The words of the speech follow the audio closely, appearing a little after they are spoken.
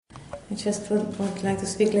I just would like to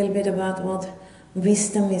speak a little bit about what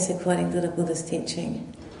wisdom is according to the Buddha's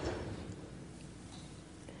teaching.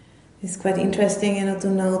 It's quite interesting, to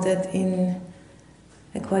know that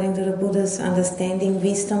according to the Buddha's understanding,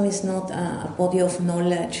 wisdom is not a body of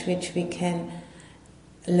knowledge which we can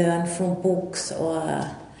learn from books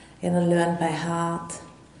or learn by heart.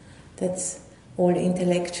 That's all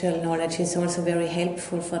intellectual knowledge is also very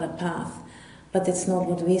helpful for the path, but that's not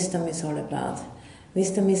what wisdom is all about.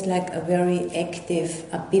 Wisdom is like a very active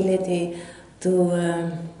ability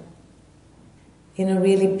to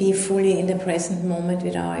really be fully in the present moment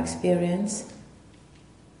with our experience.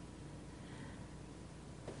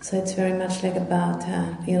 So it's very much like about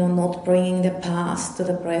not bringing the past to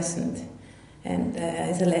the present, and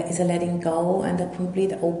is a letting go and a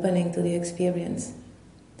complete opening to the experience.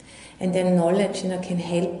 And then knowledge can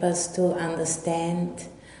help us to understand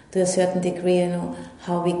to a certain degree,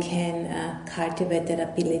 how we can cultivate that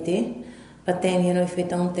ability. But then, if we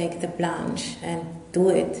don't take the plunge and do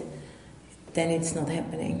it, then it's not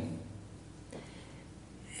happening.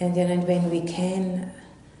 And and when we can,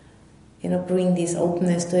 bring this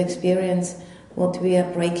openness to experience, what we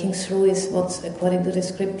are breaking through is what's, according to the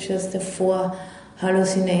scriptures, the 4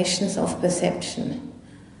 hallucinations of perception,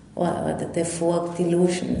 or the 4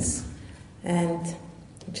 delusions. And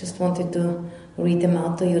I just wanted to read them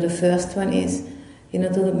out to you. The first one is,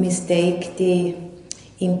 to mistake the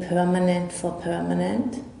impermanent for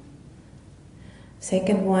permanent.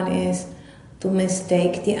 Second one is to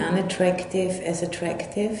mistake the unattractive as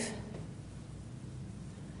attractive.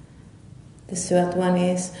 The third one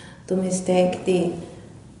is to mistake the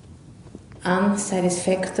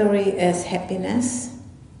unsatisfactory as happiness.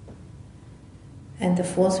 And the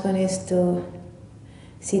fourth one is to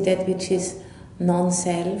see that which is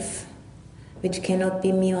non-self, which cannot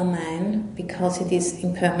be me or mine because it is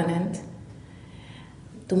impermanent,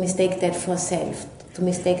 to mistake that for self, to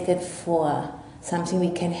mistake that for something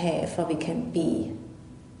we can have or we can be.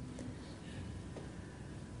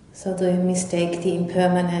 So to mistake the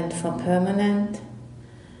impermanent for permanent,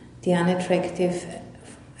 the unattractive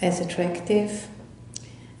as attractive,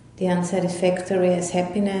 the unsatisfactory as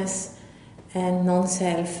happiness, and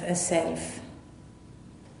non-self as self.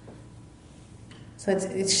 So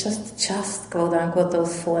it's just quote unquote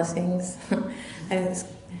those 4 things,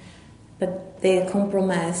 but they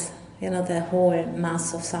compromise, the whole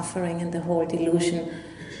mass of suffering and the whole delusion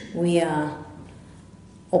we are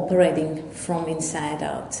operating from inside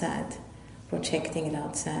outside, projecting it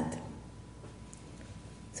outside.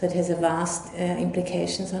 So it has a vast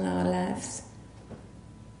implications on our lives,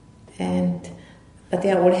 but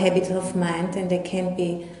they are all habits of mind, and they can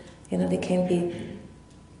be,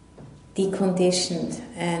 deconditioned,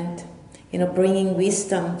 and bringing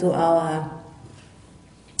wisdom to our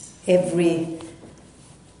every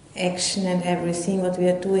action and everything what we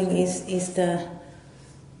are doing is the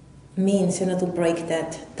means to break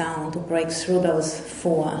that down, to break through those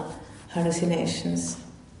 4 hallucinations.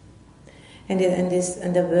 And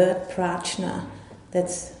the word prajna,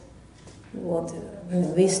 that's what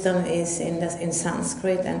wisdom is in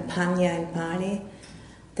Sanskrit, and panya in Pali.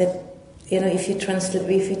 That if you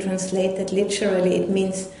translate that literally, it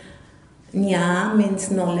means Nya means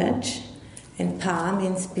knowledge, and Pa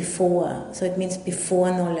means before. So it means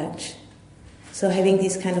before knowledge. So having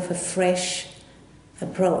this kind of a fresh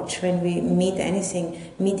approach when we meet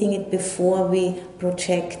anything, meeting it before we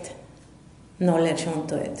project knowledge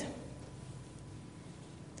onto it.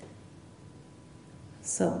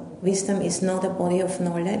 So wisdom is not a body of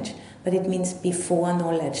knowledge, but it means before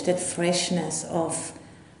knowledge, that freshness of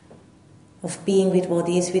being with what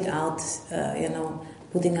is without,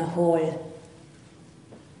 putting a whole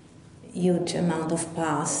huge amount of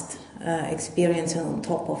past experience on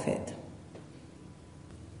top of it.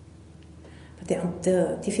 But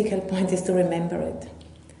the difficult point is to remember it,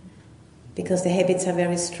 because the habits are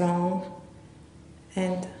very strong,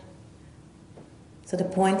 and so the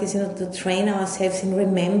point is, to train ourselves in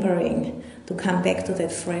remembering, to come back to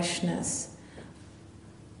that freshness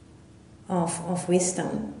of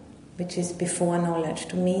wisdom, which is before knowledge,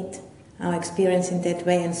 to meet our experience in that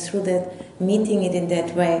way, and through that, meeting it in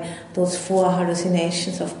that way, those 4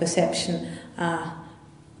 hallucinations of perception are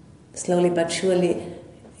slowly but surely,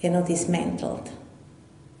 dismantled.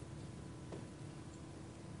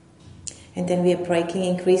 And then we are breaking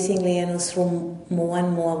increasingly, through more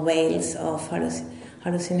and more veils of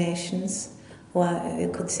hallucinations, or you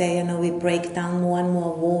could say, we break down more and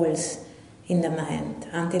more walls in the mind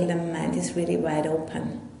until the mind is really wide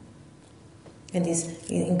open and is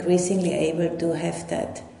increasingly able to have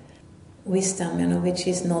that wisdom, which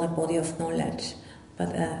is not a body of knowledge,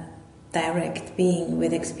 but direct being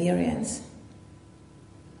with experience.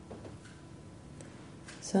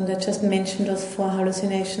 So I just mentioned those 4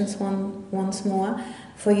 hallucinations once more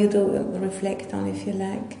for you to reflect on if you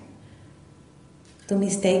like. To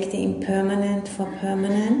mistake the impermanent for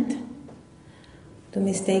permanent. To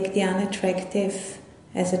mistake the unattractive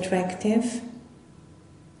as attractive.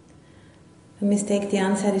 To mistake the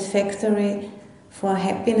unsatisfactory for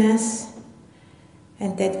happiness,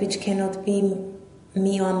 and that which cannot be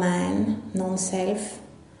me or mine, non-self,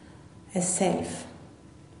 as self.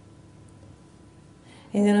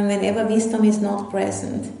 And whenever wisdom is not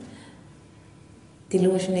present,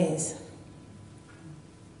 delusion is.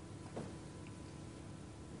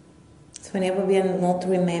 So whenever we are not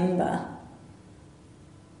remember,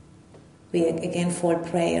 we again fall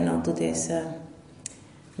prey to this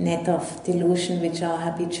net of delusion which our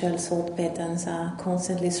habitual thought patterns are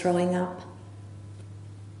constantly throwing up.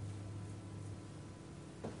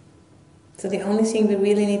 So the only thing we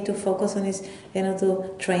really need to focus on is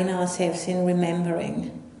to train ourselves in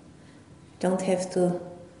remembering. Don't have to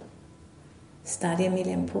study a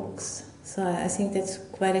million books. So I think that's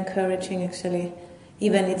quite encouraging actually,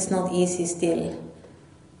 even it's not easy still.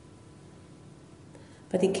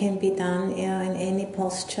 But it can be done in any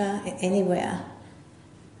posture, anywhere.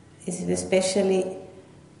 It's especially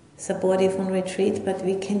supportive on retreat, but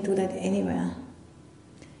we can do that anywhere,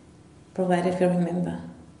 provided we remember.